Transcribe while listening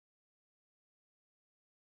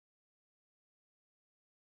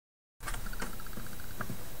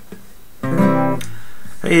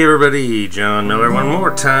Hey everybody, John Miller one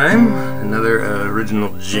more time. Another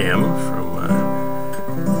original gem from my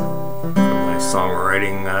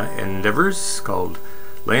songwriting endeavors called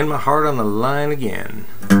Laying My Heart on the Line Again.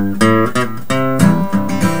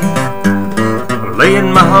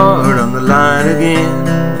 Laying my heart on the line again.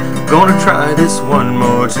 Gonna try this one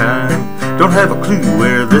more time. Don't have a clue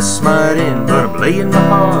where this might end, but I'm laying my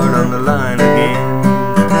heart on the line again.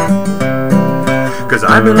 'Cause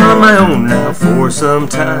I've been on my own now for some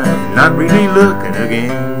time, not really looking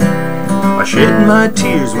again. I shed my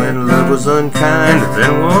tears when love was unkind, and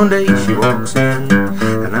then one day she walks in,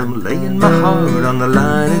 and I'm laying my heart on the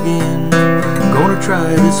line again. Gonna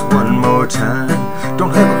try this one more time.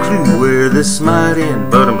 Don't have a clue where this might end,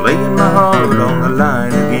 but I'm laying my heart on the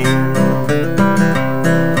line again.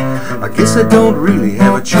 I guess I don't really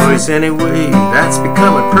have a choice anyway, that's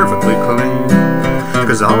becoming perfectly clear.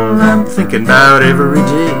 'Cause all I'm thinking about every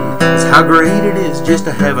day is how great it is just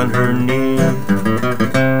to having her near.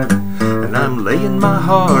 And I'm laying my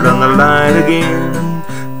heart on the line again.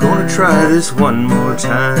 Gonna try this one more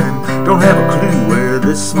time. Don't have a clue where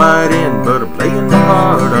this might end, but I'm laying my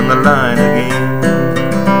heart on the line again.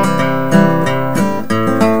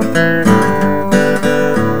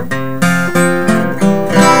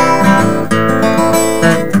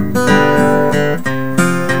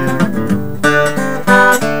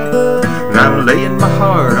 I'm laying my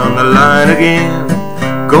heart on the line again.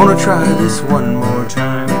 Gonna try this one more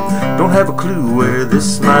time. Don't have a clue where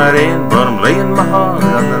this might end, but I'm laying my heart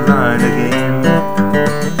on the line again.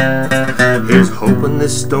 Here's hoping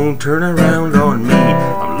this don't turn around on me.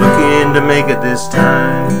 I'm looking to make it this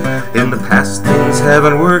time. In the past things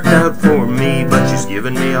haven't worked out for me, but she's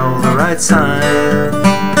given me all the right signs.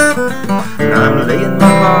 And I'm laying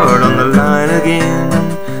my heart on the line again.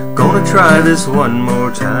 Gonna try this one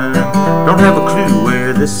more time. Don't have a clue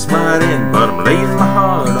where this might end, but I'm laying my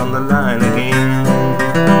heart on the line again.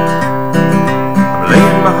 I'm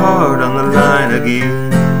laying my heart on the line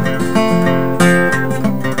again.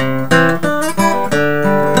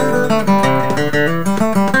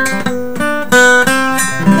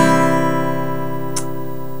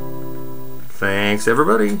 Thanks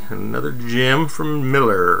everybody. Another gem from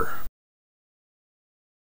Miller.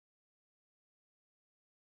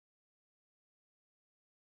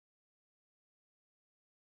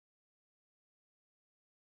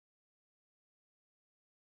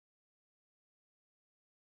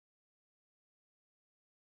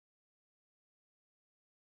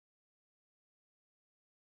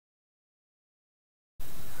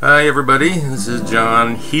 Hi everybody, this is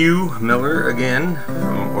John Hugh Miller again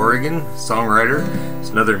from Oregon, songwriter. It's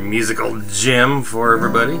another musical gem for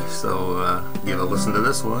everybody, so give a listen to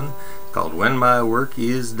this one called When My Work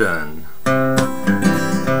Is Done.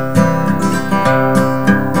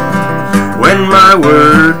 When my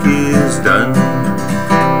work is done,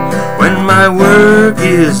 when my work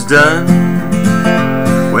is done,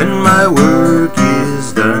 when my work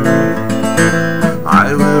is done,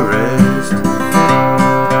 I will rest.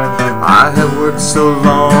 I have worked so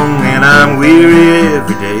long and I'm weary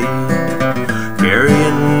every day,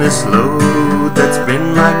 carrying this load that's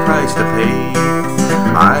been my price to pay.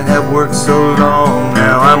 I have worked so long,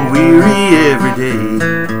 now I'm weary every day.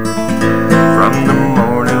 From the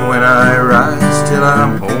morning when I rise till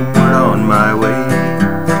I'm homeward on my way.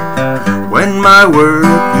 When my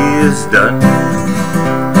work is done,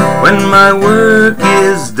 when my work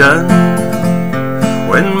is done,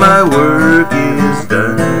 when my work is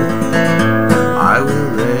done, I will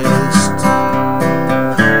rest.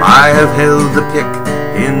 I have held the pick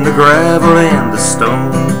in the gravel and the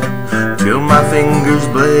stone, till my fingers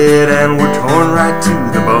bled and were torn right to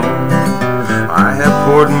the bone. I have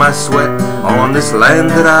poured my sweat on this land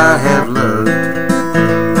that I have loved,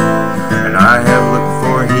 and I have looked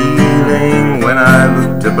for healing when I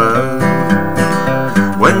looked above.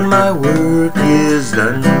 When my work is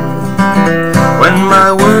done, when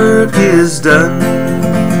my work is done,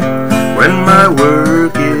 when my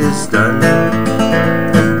work is done,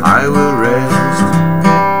 I will rest.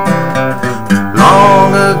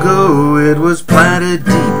 Long ago it was planted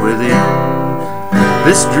deep within.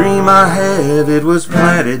 This dream I have, it was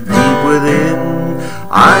planted deep within.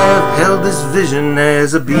 I have held this vision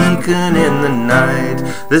as a beacon in the night.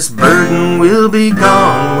 This burden will be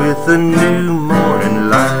gone with the new morning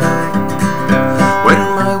light. When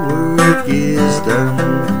my work is done,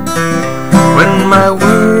 when my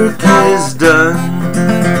work is done,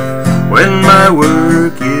 when my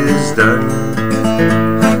work is done,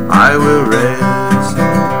 I will rest.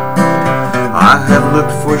 I have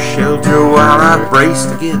looked for shelter while I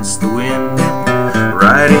braced against the wind,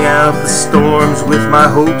 riding out the storms with my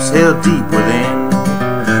hopes held deep within.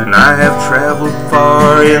 When I have traveled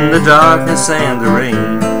far in the darkness and the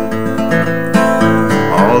rain,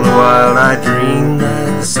 all the while I dream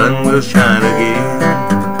that the sun will shine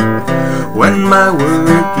again. When my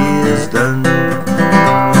work is done,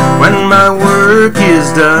 when my work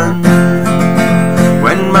is done,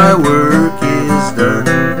 when my work is done,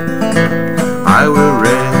 I will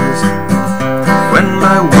rest. When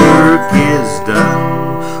my work is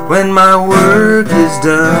done, when my work is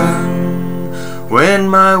done, when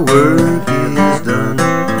my work is done,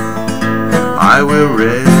 I will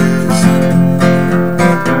rest.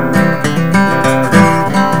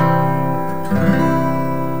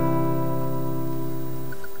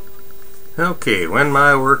 Okay, when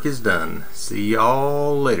my work is done. See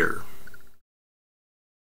y'all later.